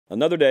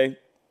Another day,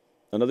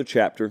 another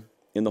chapter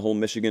in the whole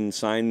Michigan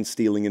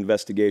sign-stealing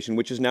investigation,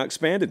 which is now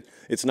expanded.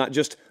 It's not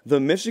just the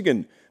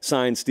Michigan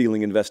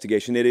sign-stealing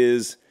investigation. It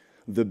is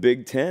the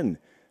Big Ten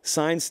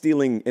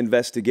sign-stealing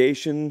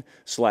investigation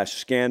slash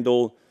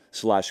scandal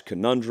slash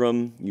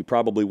conundrum. You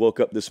probably woke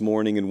up this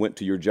morning and went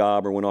to your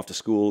job or went off to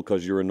school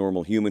because you're a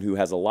normal human who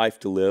has a life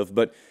to live.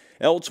 But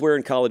elsewhere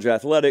in college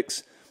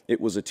athletics,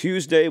 it was a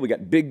Tuesday. We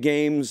got big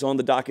games on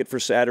the docket for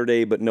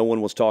Saturday, but no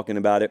one was talking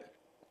about it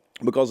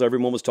because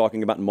everyone was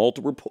talking about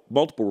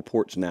multiple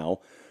reports now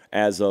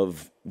as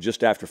of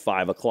just after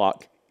 5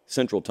 o'clock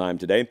Central Time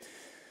today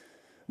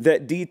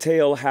that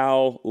detail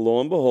how,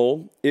 lo and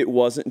behold, it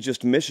wasn't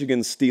just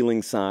Michigan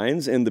stealing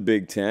signs in the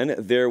Big Ten.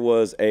 There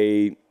was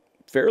a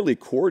fairly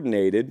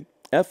coordinated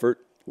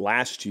effort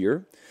last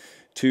year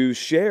to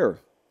share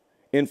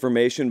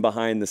information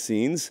behind the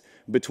scenes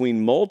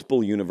between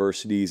multiple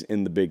universities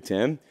in the Big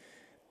Ten,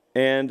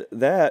 and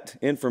that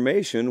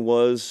information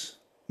was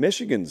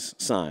Michigan's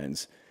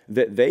signs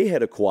that they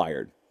had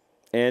acquired.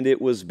 And it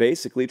was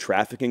basically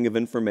trafficking of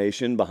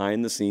information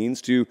behind the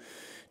scenes to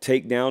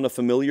take down a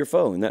familiar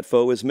foe, and that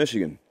foe is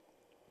Michigan.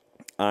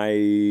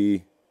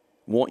 I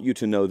want you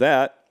to know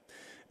that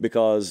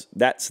because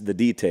that's the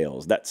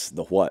details. That's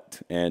the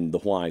what, and the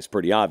why is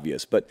pretty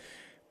obvious. But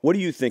what do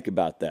you think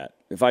about that?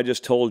 If I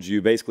just told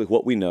you basically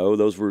what we know,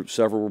 those were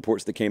several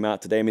reports that came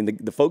out today. I mean,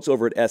 the folks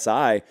over at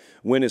SI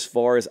went as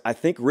far as, I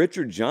think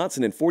Richard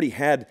Johnson and 40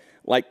 had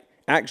like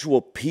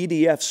actual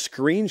PDF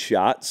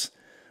screenshots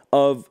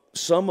of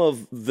some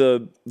of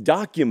the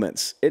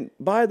documents. And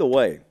by the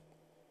way,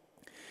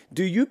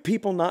 do you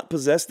people not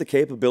possess the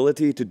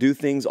capability to do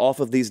things off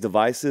of these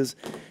devices?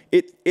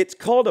 It's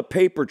called a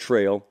paper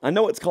trail. I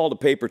know it's called a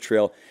paper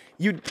trail.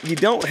 You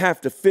don't have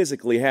to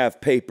physically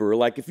have paper.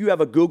 Like if you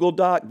have a Google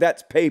Doc,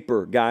 that's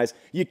paper, guys.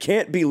 You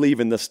can't be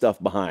leaving this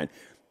stuff behind.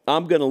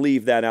 I'm going to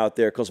leave that out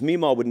there because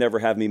Meemaw would never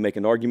have me make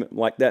an argument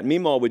like that.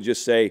 Meemaw would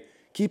just say,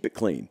 keep it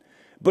clean.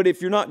 But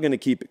if you're not going to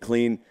keep it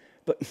clean,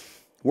 but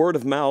word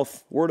of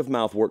mouth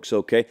works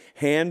okay.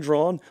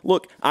 Hand-drawn.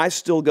 Look, I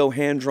still go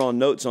hand-drawn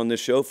notes on this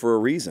show for a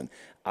reason.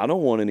 I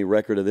don't want any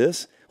record of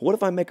this. What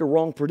if I make a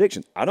wrong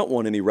prediction? I don't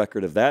want any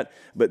record of that.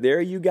 But there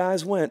you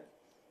guys went.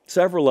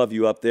 Several of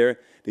you up there.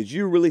 Did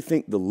you really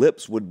think the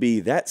lips would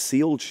be that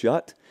sealed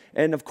shut?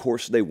 And of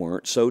course they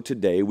weren't. So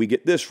today we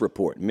get this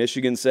report.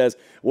 Michigan says,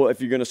 well, if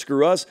you're going to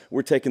screw us,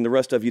 we're taking the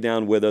rest of you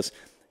down with us.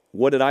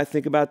 What did I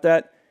think about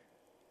that?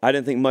 I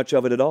didn't think much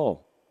of it at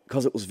all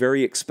because it was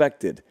very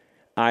expected.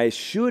 I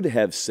should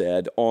have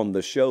said on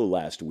the show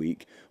last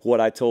week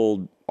what I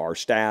told our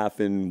staff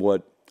and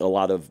what a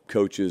lot of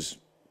coaches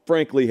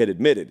frankly had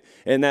admitted.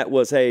 And that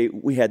was, hey,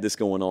 we had this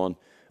going on.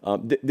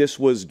 This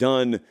was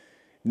done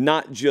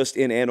not just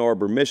in Ann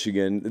Arbor,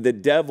 Michigan. The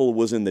devil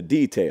was in the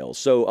details.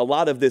 So a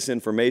lot of this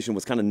information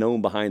was kind of known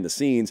behind the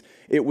scenes.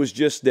 It was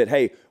just that,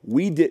 hey,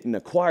 we didn't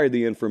acquire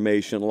the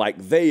information like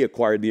they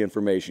acquired the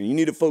information. You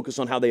need to focus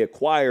on how they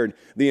acquired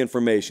the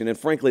information. And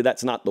frankly,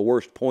 that's not the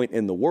worst point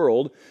in the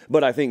world.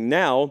 But I think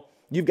now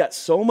you've got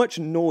so much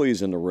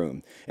noise in the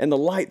room and the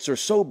lights are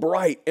so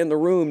bright in the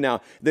room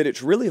now that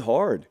it's really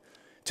hard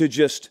to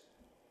just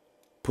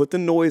put the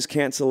noise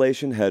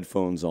cancellation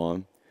headphones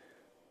on,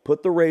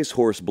 put the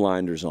racehorse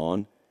blinders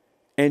on,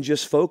 and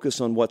just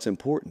focus on what's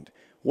important.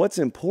 What's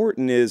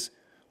important is,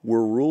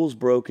 were rules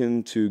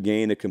broken to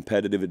gain a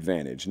competitive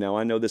advantage? Now,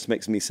 I know this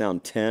makes me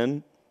sound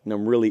 10, and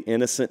I'm really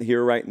innocent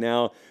here right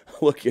now.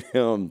 Look at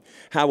him.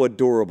 How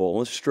adorable.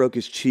 Let's stroke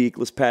his cheek.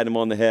 Let's pat him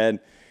on the head.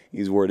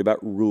 He's worried about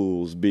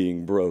rules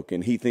being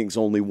broken. He thinks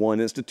only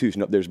one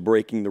institution up there's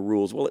breaking the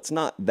rules. Well, it's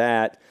not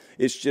that.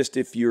 It's just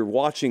if you're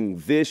watching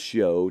this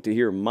show to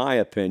hear my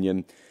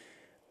opinion,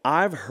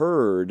 I've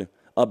heard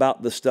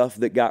about the stuff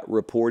that got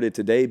reported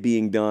today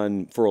being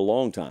done for a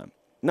long time,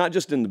 not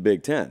just in the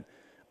Big Ten.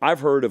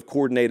 I've heard of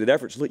coordinated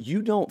efforts. Look,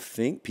 you don't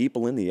think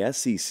people in the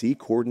SEC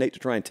coordinate to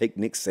try and take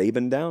Nick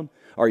Saban down?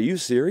 Are you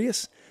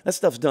serious? That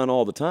stuff's done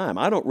all the time.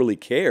 I don't really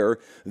care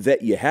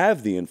that you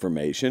have the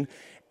information,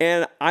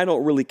 and I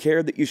don't really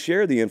care that you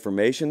share the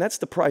information. That's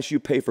the price you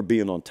pay for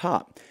being on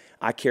top.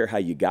 I care how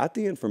you got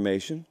the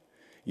information.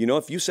 You know,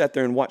 if you sat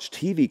there and watched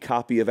TV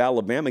copy of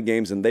Alabama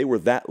games and they were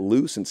that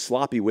loose and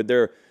sloppy with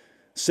their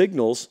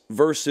signals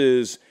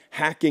versus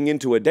hacking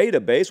into a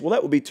database, well,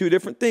 that would be two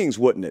different things,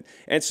 wouldn't it?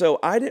 And so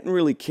I didn't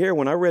really care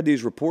when I read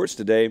these reports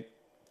today,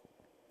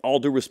 all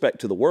due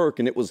respect to the work,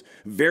 and it was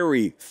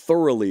very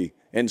thoroughly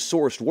and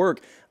sourced work.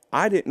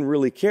 I didn't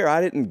really care.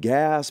 I didn't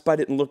gasp. I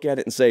didn't look at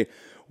it and say,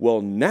 well,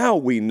 now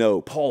we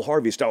know Paul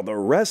Harvey style, the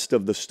rest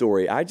of the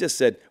story. I just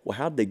said, well,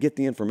 how did they get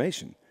the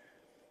information?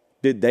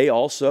 Did they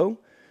also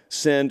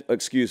send,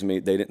 excuse me,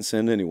 they didn't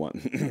send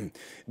anyone.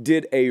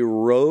 Did a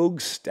rogue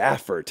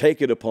staffer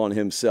take it upon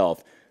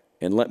himself?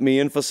 And let me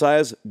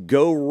emphasize,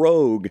 go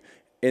rogue.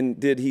 And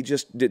did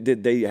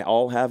they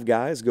all have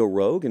guys go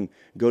rogue and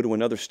go to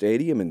another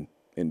stadium and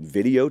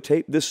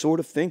videotape this sort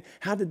of thing?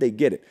 How did they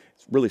get it?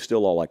 It's really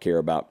still all I care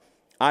about.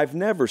 I've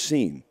never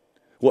seen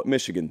what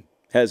Michigan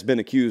has been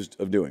accused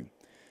of doing,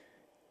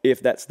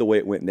 if that's the way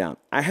it went down.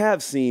 I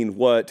have seen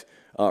what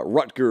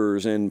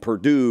Rutgers and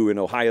Purdue and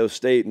Ohio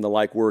State and the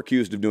like were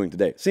accused of doing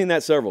today. Seen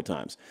that several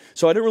times.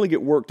 So I didn't really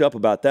get worked up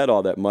about that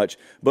all that much,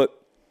 but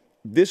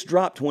this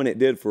dropped when it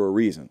did for a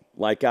reason.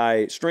 Like,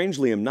 I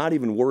strangely am not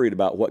even worried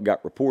about what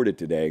got reported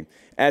today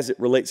as it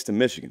relates to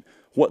Michigan.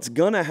 What's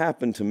going to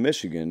happen to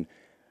Michigan,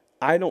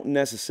 I don't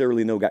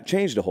necessarily know got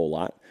changed a whole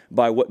lot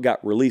by what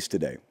got released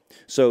today.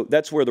 So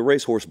that's where the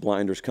racehorse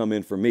blinders come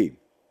in for me.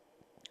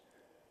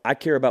 I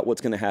care about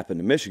what's going to happen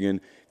to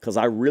Michigan because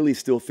I really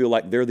still feel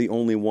like they're the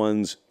only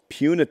ones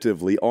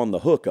punitively on the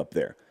hook up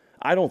there.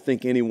 I don't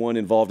think anyone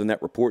involved in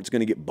that report is going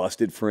to get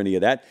busted for any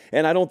of that.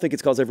 And I don't think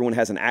it's because everyone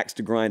has an axe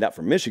to grind out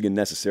for Michigan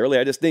necessarily.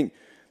 I just think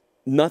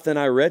nothing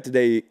I read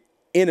today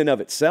in and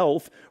of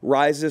itself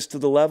rises to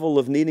the level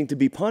of needing to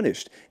be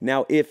punished.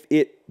 Now, if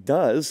it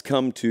does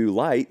come to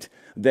light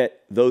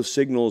that those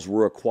signals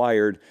were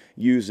acquired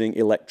using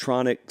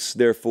electronics,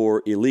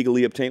 therefore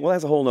illegally obtained, well,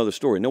 that's a whole other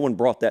story. No one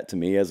brought that to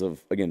me as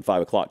of, again,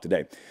 5 o'clock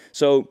today.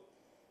 So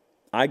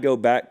I go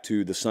back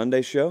to the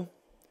Sunday show,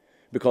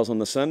 because on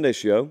the Sunday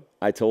show,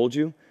 I told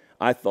you,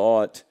 I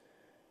thought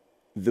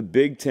the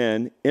Big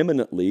Ten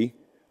imminently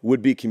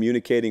would be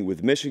communicating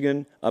with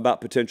Michigan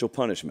about potential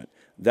punishment.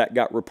 That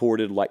got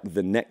reported like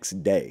the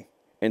next day.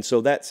 And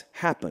so that's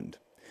happened.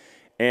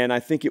 And I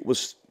think it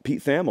was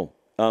Pete Thamel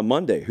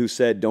Monday who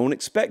said, don't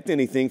expect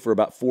anything for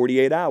about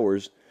 48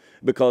 hours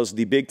because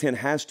the Big Ten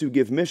has to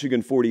give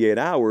Michigan 48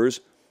 hours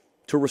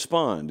to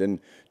respond and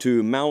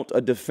to mount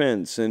a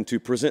defense and to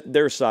present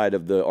their side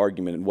of the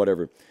argument and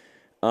whatever.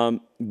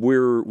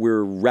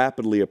 We're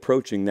rapidly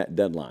approaching that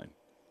deadline.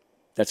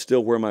 That's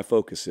still where my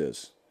focus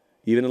is.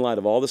 Even in light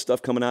of all the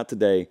stuff coming out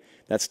today,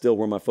 that's still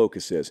where my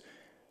focus is.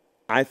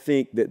 I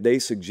think that they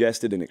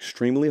suggested an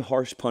extremely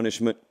harsh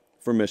punishment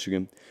for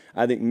Michigan.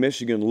 I think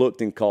Michigan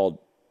looked and called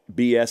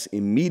BS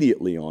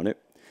immediately on it.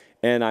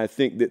 And I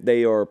think that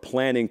they are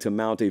planning to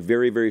mount a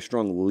very, very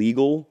strong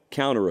legal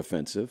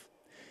counteroffensive.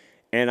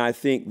 And I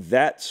think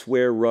that's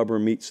where rubber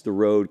meets the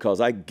road, because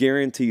I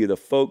guarantee you the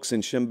folks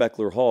in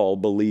Schembechler Hall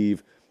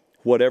believe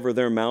whatever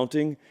they're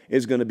mounting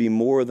is going to be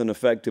more than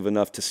effective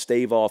enough to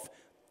stave off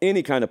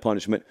any kind of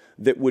punishment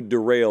that would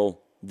derail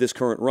this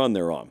current run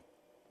they're on.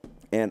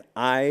 And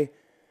I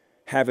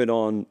have it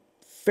on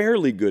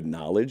fairly good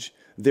knowledge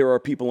there are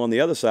people on the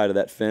other side of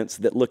that fence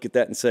that look at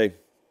that and say,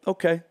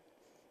 okay,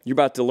 you're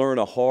about to learn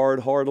a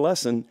hard, hard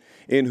lesson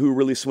in who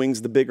really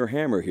swings the bigger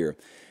hammer here.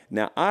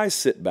 Now, I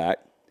sit back,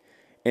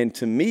 and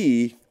to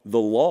me, the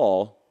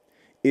law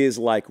is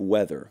like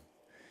weather.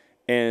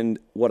 And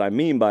what I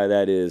mean by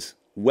that is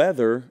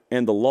weather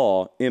and the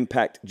law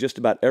impact just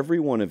about every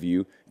one of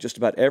you, just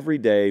about every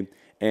day,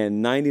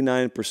 and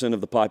 99%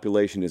 of the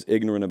population is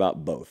ignorant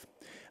about both.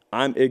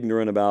 I'm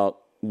ignorant about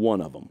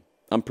one of them.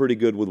 I'm pretty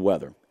good with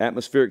weather.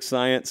 Atmospheric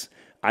science,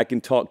 I can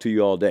talk to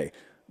you all day.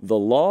 The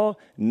law,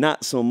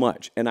 not so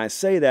much. And I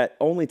say that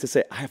only to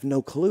say I have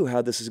no clue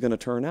how this is going to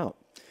turn out.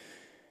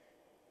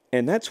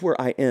 And that's where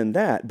I end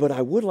that. But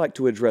I would like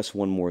to address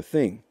one more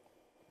thing.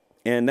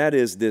 And that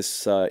is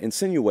this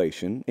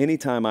insinuation.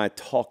 Anytime I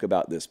talk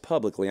about this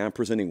publicly, I'm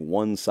presenting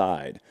one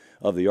side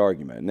of the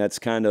argument. And that's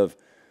kind of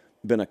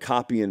been a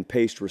copy and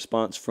paste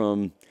response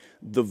from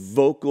the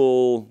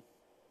vocal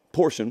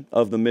portion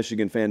of the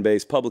Michigan fan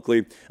base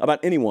publicly about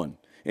anyone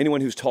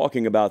who's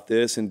talking about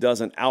this and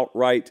doesn't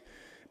outright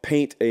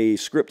paint a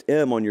script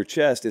M on your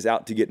chest is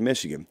out to get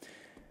Michigan.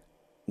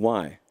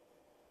 Why?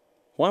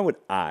 Why would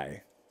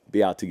I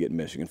be out to get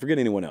Michigan? Forget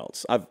anyone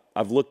else.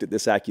 I've looked at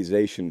this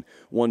accusation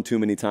one too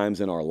many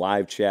times in our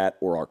live chat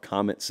or our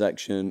comment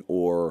section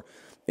or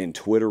in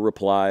Twitter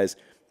replies,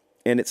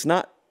 and it's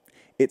not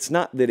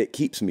that it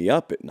keeps me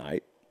up at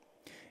night,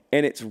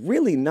 and it's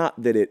really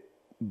not that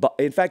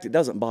in fact, it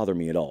doesn't bother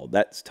me at all.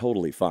 That's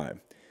totally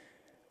fine.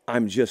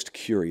 I'm just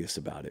curious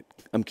about it.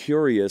 I'm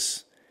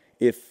curious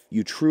if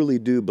you truly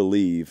do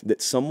believe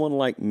that someone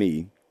like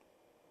me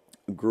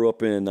grew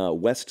up in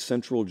West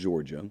Central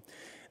Georgia.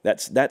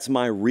 That's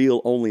my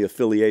real only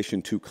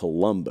affiliation to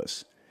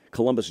Columbus.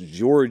 Columbus,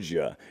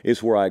 Georgia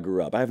is where I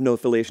grew up. I have no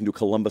affiliation to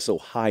Columbus,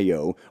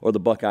 Ohio, or the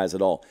Buckeyes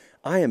at all.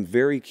 I am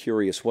very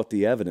curious what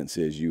the evidence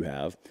is you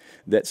have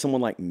that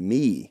someone like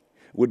me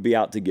would be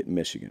out to get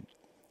Michigan.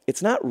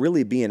 It's not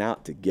really being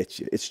out to get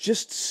you. It's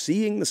just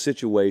seeing the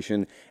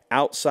situation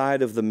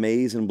outside of the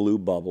maize and blue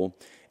bubble.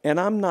 And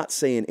I'm not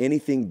saying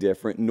anything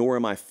different, nor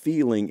am I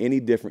feeling any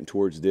different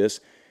towards this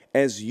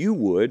as you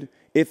would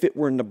if it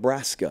were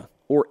Nebraska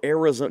or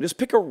Arizona. Just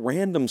pick a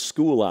random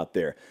school out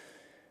there.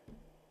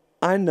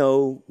 I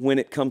know when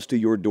it comes to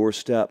your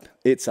doorstep,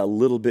 it's a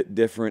little bit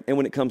different. And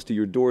when it comes to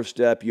your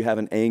doorstep, you have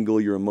an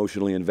angle, you're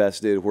emotionally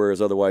invested,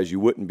 whereas otherwise you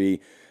wouldn't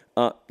be.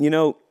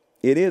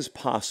 It is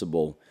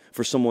possible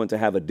for someone to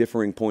have a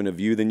differing point of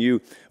view than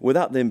you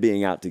without them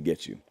being out to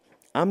get you.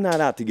 I'm not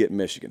out to get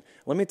Michigan.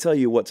 Let me tell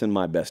you what's in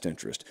my best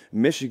interest.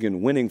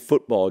 Michigan winning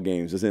football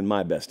games is in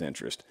my best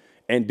interest.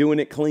 And doing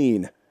it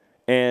clean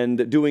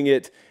and doing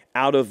it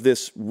out of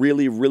this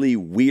really, really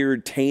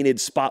weird, tainted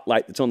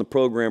spotlight that's on the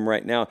program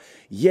right now,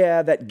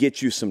 yeah, that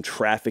gets you some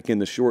traffic in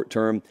the short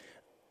term.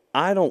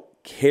 I don't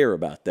care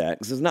about that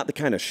because it's not the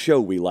kind of show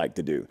we like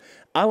to do.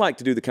 I like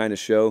to do the kind of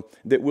show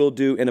that we'll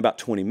do in about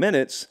 20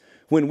 minutes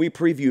when we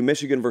preview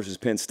Michigan versus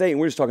Penn State, and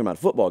we're just talking about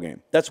a football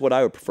game. That's what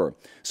I would prefer.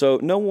 So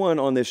no one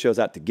on this show's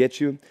out to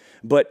get you,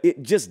 but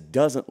it just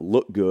doesn't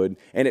look good,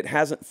 and it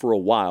hasn't for a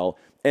while,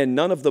 and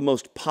none of the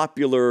most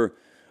popular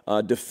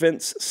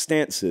defense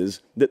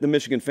stances that the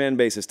Michigan fan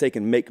base has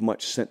taken make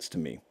much sense to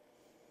me.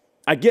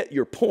 I get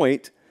your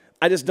point.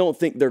 I just don't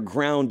think they're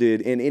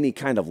grounded in any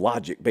kind of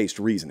logic-based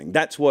reasoning.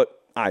 That's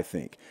what I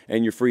think,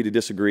 and you're free to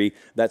disagree.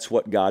 That's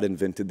what God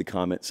invented the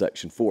comment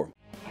section for.